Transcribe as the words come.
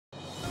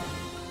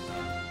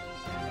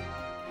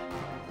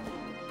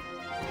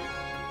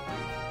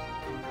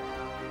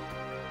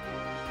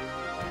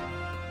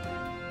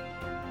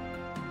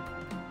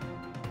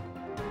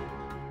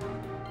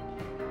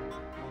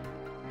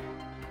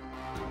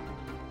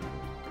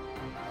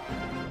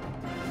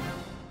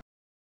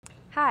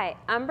Hi,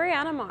 I'm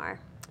Brianna Marr.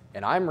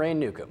 And I'm Rain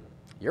Newcomb.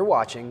 You're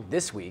watching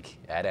This Week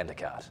at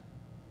Endicott.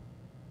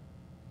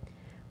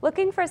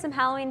 Looking for some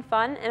Halloween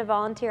fun and a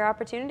volunteer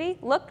opportunity?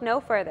 Look no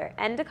further.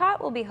 Endicott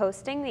will be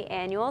hosting the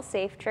annual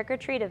Safe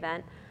Trick-or-Treat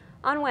event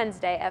on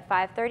Wednesday at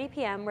 5:30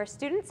 p.m. where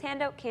students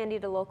hand out candy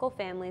to local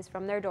families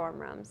from their dorm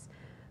rooms.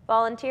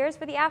 Volunteers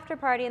for the after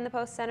party in the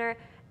Post Center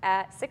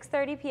at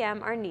 6:30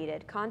 p.m. are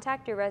needed.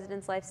 Contact your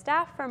Residence Life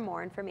staff for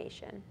more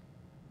information.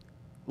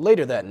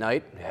 Later that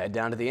night, head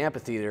down to the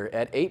amphitheater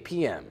at 8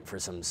 p.m. for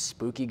some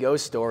spooky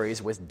ghost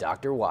stories with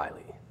Dr.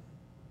 Wiley.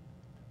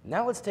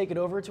 Now let's take it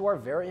over to our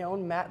very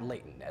own Matt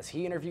Layton as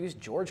he interviews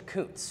George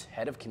Kuntz,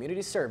 head of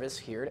community service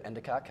here at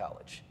Endicott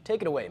College.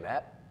 Take it away,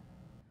 Matt.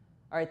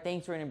 All right,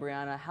 thanks, Rain and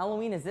Brianna.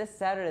 Halloween is this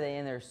Saturday,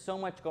 and there's so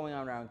much going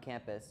on around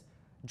campus.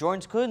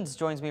 George Kuntz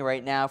joins me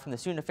right now from the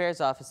Student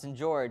Affairs Office. And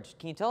George,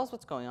 can you tell us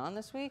what's going on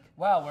this week?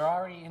 Well, we're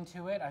already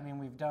into it. I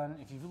mean,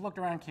 if you've looked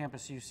around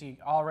campus, you see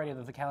already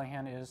that the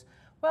Callahan is,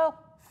 well,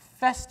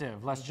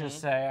 festive, let's just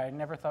say. I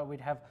never thought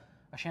we'd have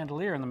a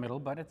chandelier in the middle,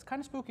 but it's kind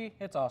of spooky.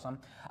 It's awesome.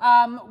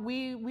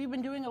 We've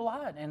been doing a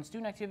lot, and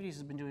Student Activities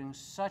has been doing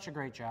such a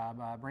great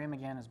job. Bram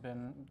McGann has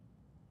been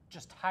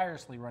just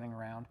tirelessly running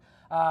around.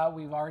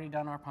 We've already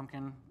done our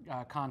pumpkin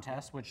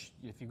contest, which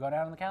if you go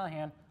down to the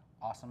Callahan,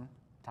 awesome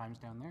times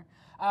down there.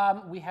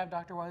 We have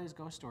Dr. Wiley's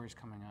Ghost Stories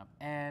coming up,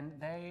 and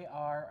they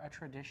are a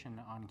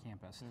tradition on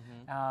campus.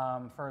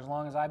 For as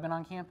long as I've been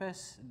on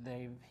campus,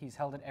 he's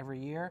held it every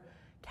year.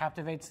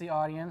 Captivates the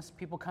audience.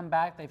 People come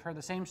back, they've heard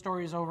the same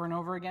stories over and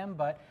over again,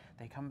 but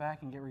they come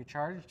back and get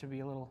recharged to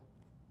be a little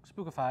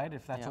spookified,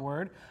 if that's a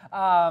word.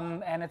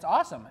 And it's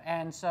awesome.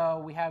 And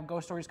so we have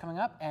Ghost Stories coming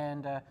up,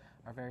 and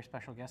our very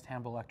special guest,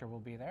 Hannibal Lecter, will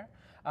be there.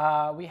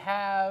 We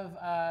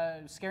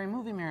have scary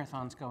movie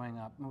marathons going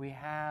up. We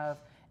have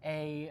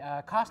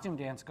a costume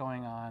dance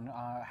going on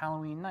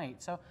Halloween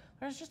night. So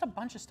there's just a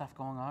bunch of stuff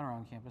going on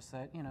around campus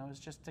that, is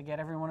just to get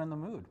everyone in the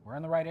mood. We're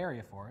in the right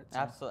area for it.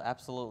 So.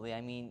 Absolutely.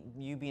 I mean,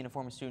 you being a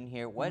former student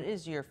here, what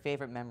is your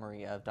favorite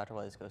memory of Dr.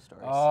 Wiley's Ghost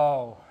Stories?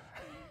 Oh,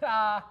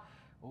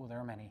 there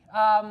are many.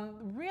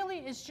 Really,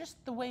 it's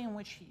just the way in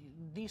which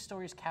these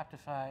stories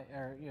captivate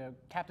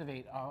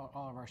all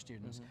of our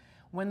students.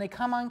 When they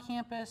come on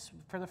campus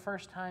for the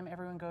first time,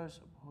 everyone goes,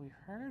 "We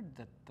heard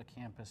that the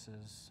campus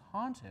is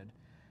haunted.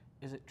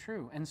 Is it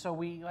true?" And so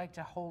we like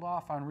to hold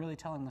off on really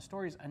telling the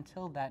stories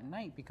until that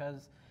night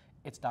because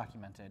it's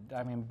documented.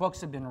 I mean, books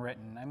have been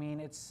written. I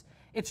mean, it's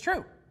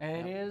true.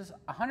 It is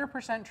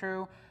 100%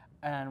 true.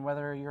 And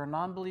whether you're a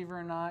non-believer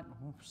or not,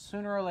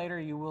 sooner or later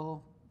you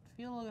will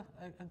feel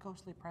a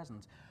ghostly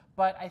presence.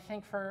 But I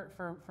think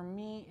for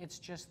me, it's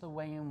just the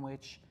way in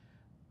which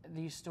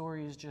these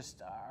stories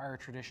just are a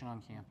tradition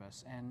on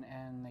campus.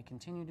 And they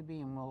continue to be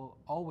and will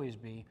always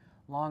be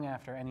long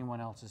after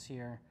anyone else is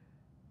here.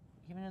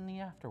 Even in the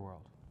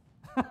afterworld.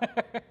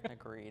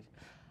 Agreed.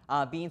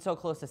 Being so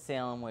close to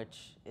Salem,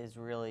 which is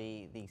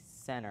really the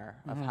center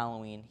of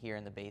Halloween here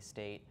in the Bay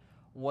State,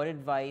 what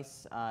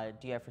advice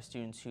do you have for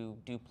students who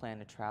do plan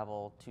to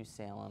travel to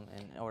Salem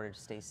in order to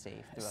stay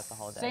safe throughout the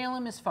holiday?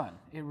 Salem is fun.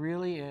 It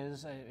really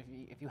is.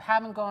 If you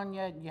haven't gone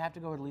yet, you have to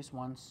go at least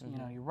once.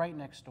 You're right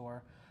next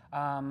door.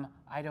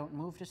 I don't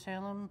move to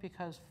Salem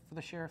because for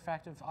the sheer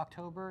fact of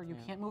October, you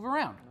can't move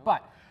around.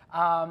 But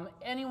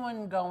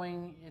anyone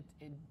going,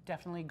 it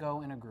definitely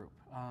go in a group.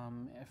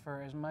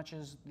 For as much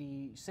as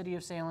the city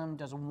of Salem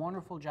does a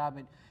wonderful job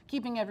at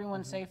keeping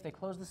everyone safe, they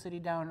close the city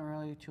down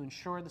early to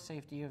ensure the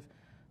safety of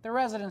the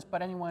residents,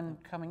 but anyone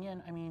coming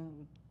in, I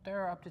mean,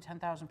 there are up to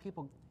 10,000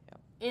 people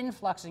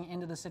influxing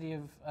into the city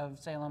of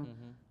Salem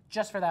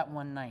just for that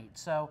one night.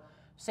 So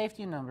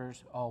safety in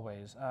numbers,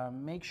 always.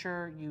 Make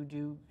sure you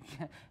do,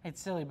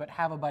 it's silly, but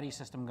have a buddy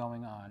system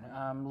going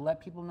on. Let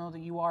people know that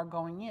you are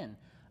going in.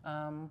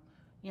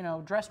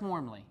 Dress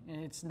warmly.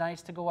 It's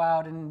nice to go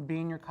out and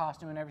be in your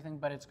costume and everything,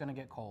 but it's gonna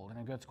get cold, and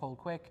it gets cold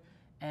quick,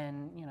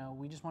 and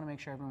we just wanna make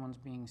sure everyone's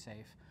being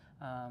safe.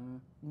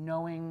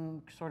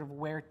 Knowing sort of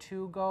where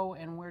to go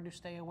and where to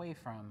stay away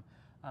from.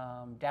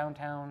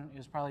 Downtown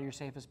is probably your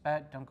safest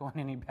bet. Don't go in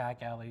any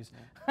back alleys.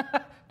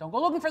 Don't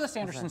go looking for the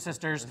Sanderson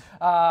sisters.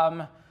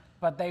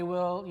 But they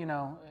will,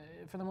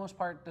 for the most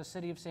part, the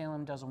city of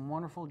Salem does a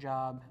wonderful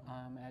job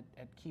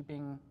at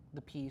keeping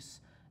the peace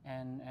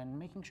and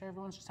making sure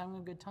everyone's just having a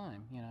good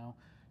time.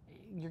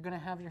 You're going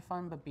to have your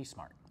fun, but be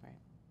smart. Right.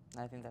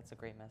 I think that's a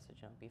great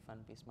message. Be fun,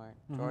 be smart.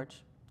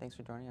 George, thanks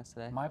for joining us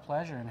today. My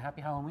pleasure, and happy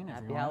Halloween,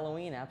 everyone. Happy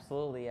Halloween,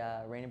 absolutely.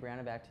 Rain and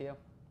Brianna, back to you.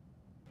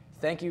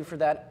 Thank you for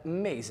that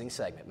amazing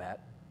segment,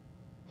 Matt.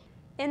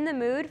 In the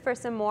mood for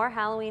some more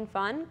Halloween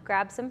fun?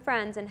 Grab some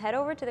friends and head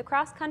over to the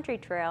Cross Country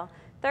Trail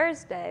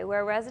Thursday,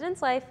 where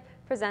Residence Life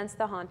presents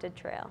the Haunted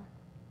Trail.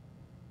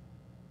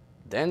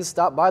 Then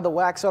stop by the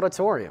Wax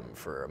Auditorium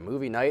for a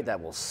movie night that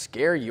will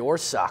scare your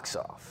socks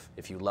off.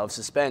 If you love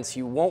suspense,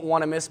 you won't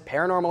want to miss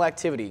Paranormal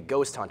Activity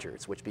Ghost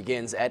Hunters, which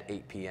begins at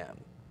 8 p.m.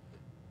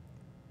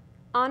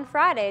 On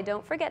Friday,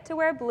 don't forget to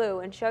wear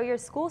blue and show your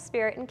school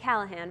spirit in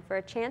Callahan for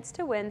a chance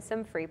to win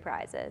some free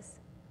prizes.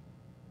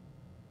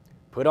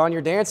 Put on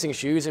your dancing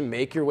shoes and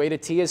make your way to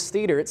Tia's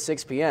Theater at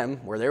 6 p.m.,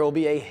 where there will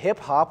be a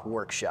hip-hop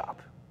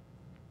workshop.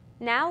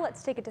 Now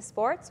let's take it to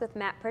sports with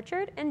Matt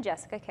Pritchard and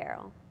Jessica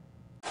Carroll.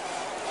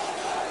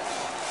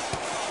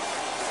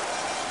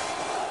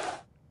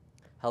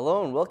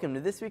 Hello and welcome to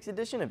this week's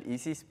edition of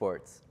EC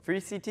Sports. For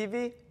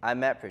ECTV, I'm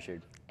Matt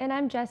Pritchard. And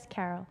I'm Jess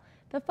Carroll.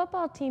 The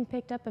football team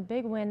picked up a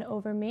big win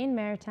over Maine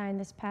Maritime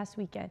this past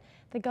weekend.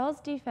 The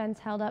Gulls defense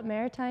held up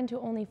Maritime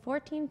to only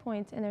 14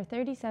 points in their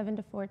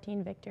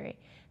 37-14 victory.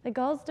 The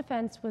Gulls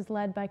defense was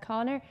led by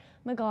Connor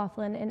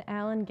McLaughlin and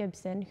Alan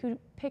Gibson,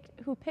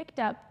 who picked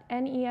up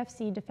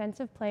NEFC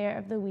Defensive Player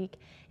of the Week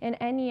and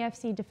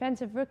NEFC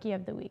Defensive Rookie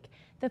of the Week.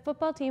 The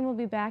football team will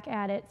be back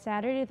at it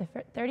Saturday the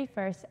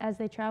 31st as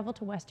they travel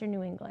to Western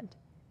New England.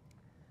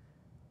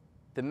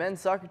 The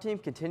men's soccer team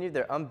continued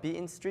their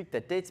unbeaten streak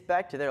that dates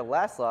back to their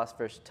last loss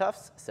versus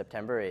Tufts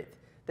September 8th.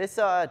 They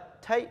saw a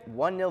tight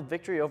 1-0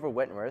 victory over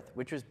Wentworth,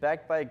 which was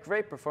backed by a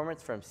great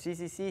performance from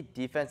CCC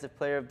Defensive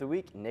Player of the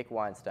Week, Nick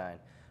Weinstein,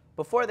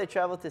 before they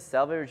traveled to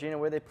Salve Regina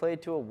where they played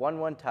to a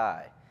 1-1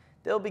 tie.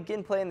 They'll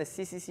begin playing the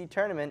CCC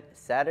tournament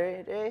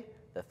Saturday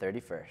the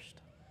 31st.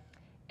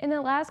 In the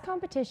last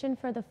competition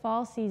for the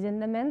fall season,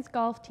 the men's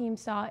golf team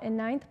saw a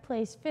 9th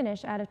place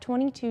finish out of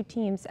 22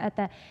 teams at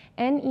the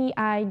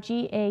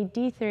NEIGA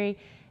D3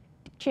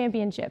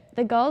 Championship.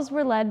 The Gulls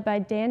were led by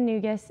Dan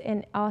Nugas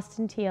and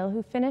Austin Teal,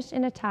 who finished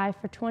in a tie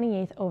for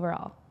 28th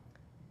overall.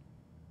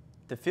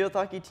 The field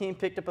hockey team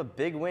picked up a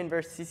big win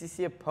versus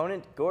CCC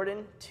opponent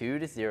Gordon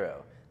 2-0.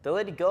 The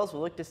Lady Gulls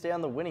will look to stay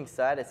on the winning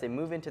side as they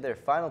move into their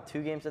final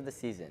 2 games of the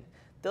season.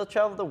 They'll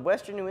travel to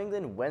Western New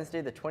England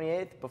Wednesday the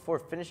 28th before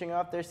finishing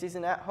off their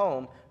season at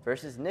home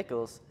versus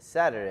Nichols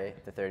Saturday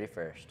the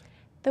 31st.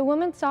 The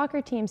women's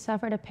soccer team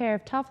suffered a pair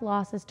of tough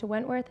losses to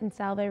Wentworth and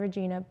Salve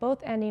Regina,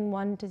 both ending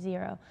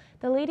 1-0.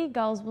 The Lady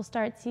Gulls will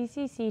start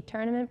CCC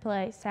tournament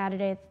play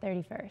Saturday the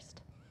 31st.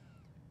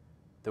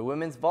 The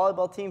women's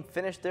volleyball team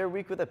finished their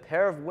week with a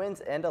pair of wins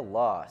and a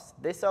loss.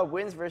 They saw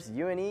wins versus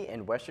UNE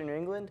and Western New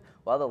England,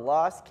 while the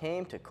loss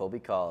came to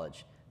Colby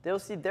College. They will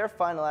see their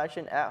final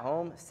action at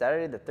home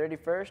Saturday the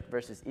 31st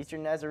versus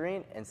Eastern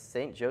Nazarene and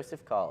St.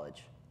 Joseph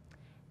College.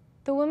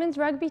 The women's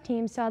rugby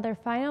team saw their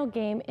final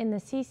game in the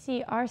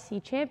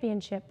CCRC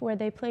Championship where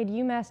they played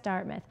UMass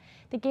Dartmouth.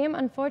 The game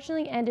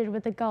unfortunately ended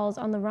with the Gulls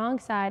on the wrong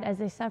side as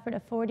they suffered a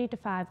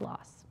 40-5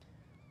 loss.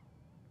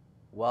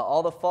 While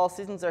all the fall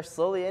seasons are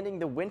slowly ending,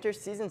 the winter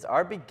seasons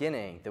are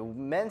beginning. The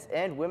men's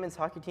and women's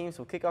hockey teams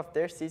will kick off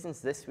their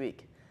seasons this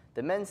week.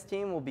 The men's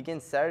team will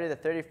begin Saturday the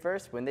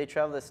 31st when they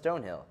travel to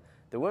Stonehill.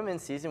 The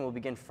women's season will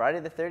begin Friday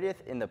the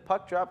 30th in the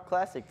Puck Drop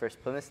Classic versus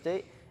Plymouth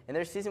State, and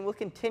their season will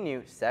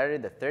continue Saturday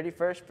the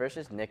 31st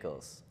versus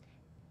Nichols.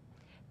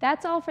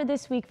 That's all for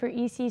this week for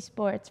EC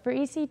Sports. For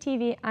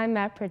ECTV, I'm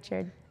Matt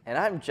Pritchard. And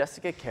I'm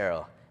Jessica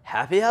Carroll.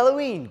 Happy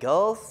Halloween,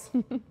 Gulls!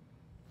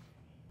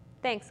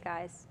 Thanks,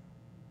 guys.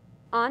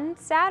 On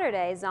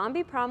Saturday,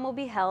 Zombie Prom will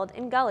be held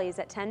in Gullies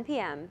at 10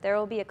 p.m. There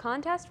will be a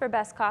contest for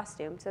best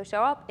costume, so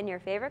show up in your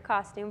favorite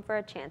costume for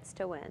a chance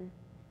to win.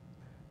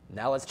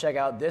 Now let's check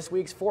out this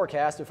week's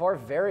forecast with our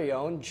very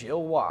own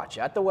Jill Watch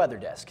at the weather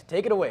desk.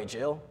 Take it away,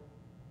 Jill.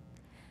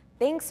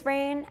 Thanks,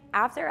 Rain.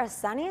 After a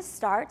sunny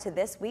start to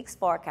this week's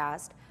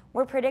forecast,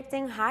 we're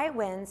predicting high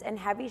winds and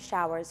heavy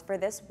showers for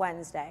this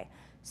Wednesday,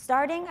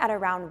 starting at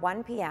around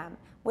 1 p.m.,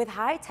 with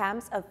high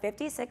temps of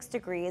 56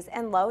 degrees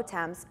and low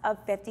temps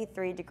of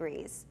 53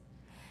 degrees.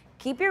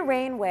 Keep your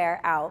rainwear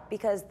out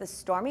because the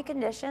stormy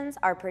conditions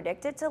are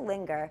predicted to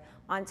linger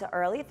onto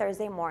early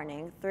Thursday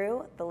morning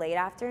through the late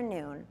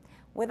afternoon,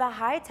 with a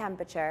high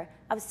temperature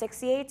of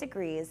 68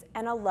 degrees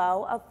and a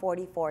low of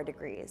 44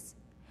 degrees.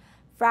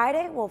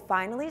 Friday will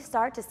finally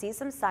start to see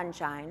some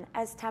sunshine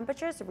as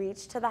temperatures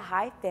reach to the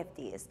high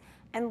 50s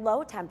and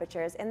low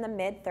temperatures in the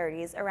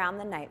mid-30s around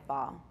the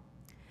nightfall.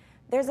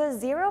 There's a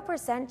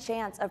 0%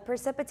 chance of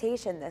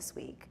precipitation this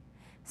week.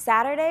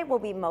 Saturday will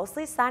be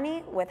mostly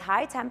sunny with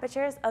high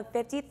temperatures of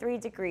 53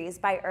 degrees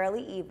by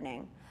early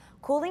evening,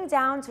 cooling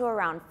down to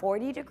around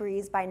 40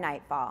 degrees by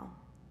nightfall.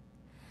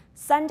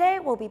 Sunday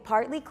will be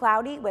partly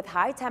cloudy with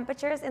high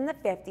temperatures in the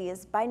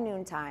 50s by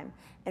noontime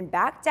and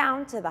back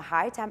down to the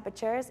high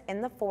temperatures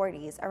in the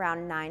 40s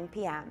around 9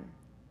 p.m.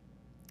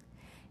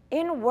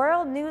 In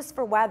world news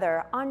for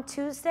weather, on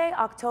Tuesday,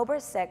 October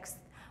 6th,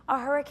 a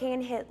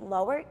hurricane hit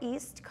lower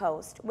east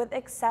coast with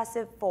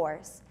excessive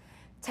force.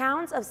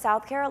 Towns of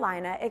South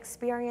Carolina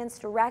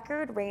experienced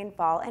record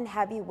rainfall and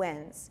heavy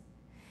winds.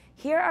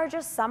 Here are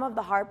just some of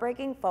the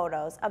heartbreaking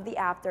photos of the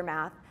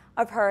aftermath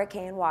of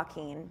Hurricane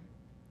Joaquin.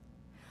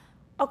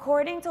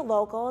 According to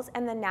locals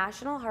and the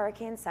National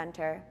Hurricane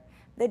Center,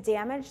 the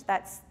damage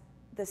that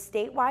the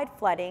statewide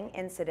flooding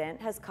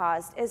incident has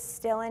caused is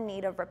still in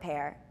need of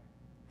repair.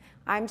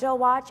 I'm Jill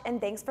Watch,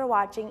 and thanks for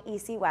watching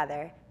EC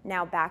Weather.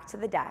 Now back to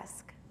the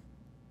desk.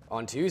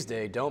 On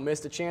Tuesday, don't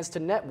miss the chance to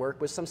network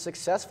with some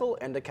successful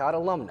Endicott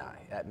alumni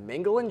at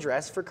Mingle and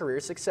Dress for Career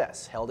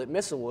Success, held at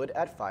Mistlewood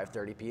at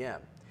 5:30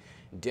 p.m.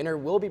 Dinner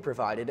will be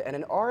provided and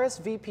an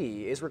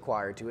RSVP is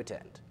required to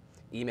attend.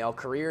 Email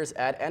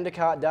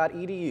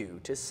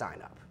careers@endicott.edu to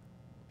sign up.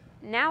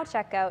 Now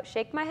check out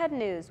Shake My Head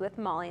News with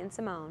Molly and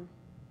Simone.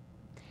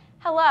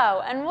 Hello,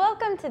 and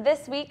welcome to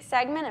this week's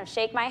segment of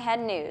Shake My Head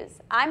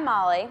News. I'm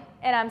Molly.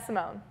 And I'm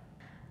Simone.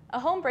 A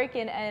home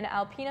break-in in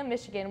Alpena,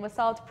 Michigan was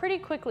solved pretty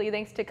quickly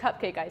thanks to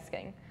cupcake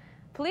icing.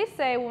 Police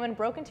say a woman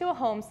broke into a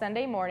home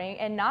Sunday morning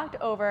and knocked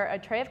over a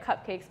tray of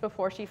cupcakes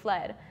before she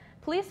fled.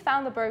 Police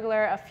found the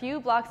burglar a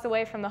few blocks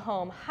away from the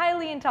home,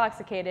 highly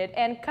intoxicated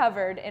and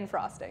covered in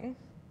frosting.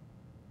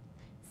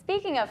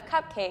 Speaking of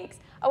cupcakes,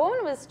 a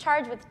woman was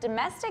charged with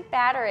domestic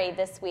battery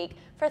this week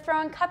for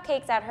throwing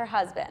cupcakes at her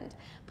husband.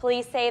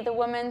 Police say the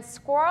woman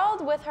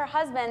squirreled with her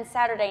husband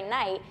Saturday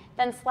night,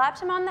 then slapped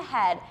him on the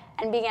head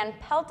and began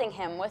pelting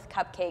him with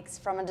cupcakes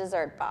from a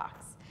dessert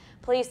box.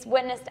 Police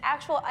witnessed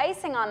actual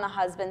icing on the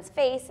husband's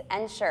face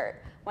and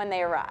shirt when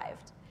they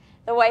arrived.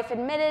 The wife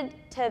admitted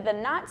to the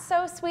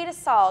not-so-sweet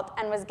assault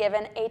and was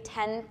given a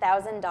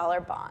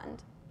 $10,000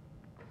 bond.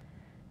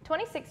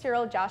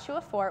 26-year-old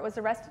Joshua Fort was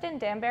arrested in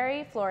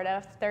Danbury,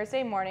 Florida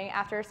Thursday morning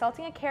after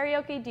assaulting a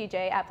karaoke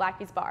DJ at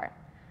Blackie's Bar.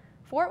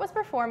 Fort was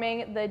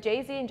performing the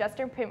Jay-Z and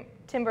Justin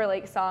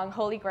Timberlake song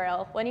Holy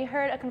Grail when he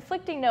heard a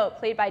conflicting note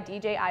played by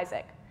DJ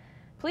Isaac.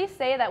 Police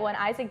say that when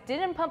Isaac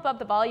didn't pump up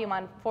the volume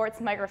on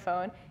Fort's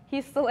microphone, he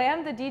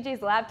slammed the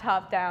DJ's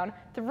laptop down,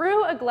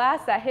 threw a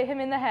glass that hit him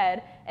in the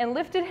head, and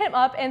lifted him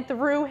up and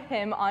threw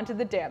him onto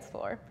the dance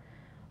floor.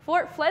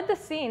 Fort fled the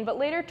scene but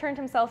later turned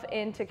himself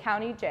into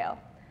county jail.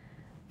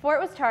 Fort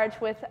was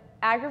charged with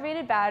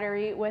aggravated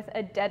battery with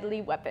a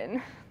deadly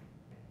weapon.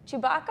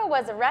 Chewbacca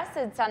was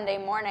arrested Sunday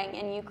morning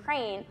in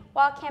Ukraine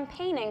while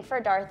campaigning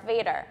for Darth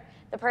Vader.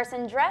 The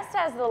person dressed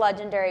as the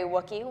legendary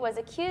Wookiee was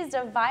accused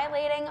of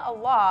violating a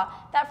law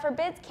that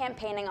forbids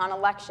campaigning on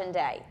Election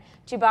Day.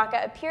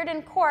 Chewbacca appeared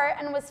in court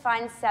and was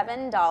fined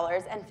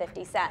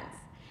 $7.50.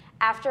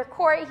 After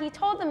court, he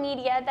told the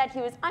media that he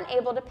was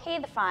unable to pay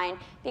the fine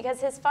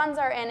because his funds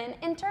are in an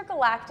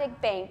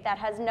intergalactic bank that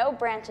has no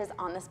branches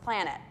on this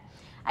planet.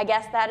 I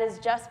guess that is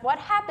just what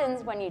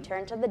happens when you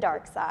turn to the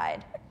dark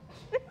side.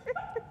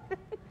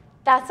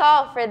 That's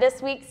all for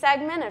this week's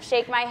segment of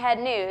Shake My Head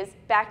News.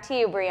 Back to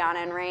you, Brianna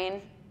and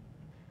Rain.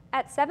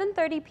 At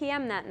 7:30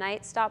 p.m. that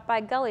night, stop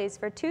by Gully's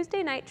for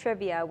Tuesday night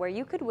trivia where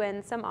you could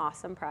win some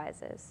awesome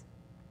prizes.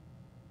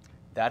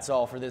 That's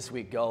all for this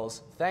week,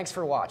 Gulls. Thanks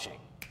for watching.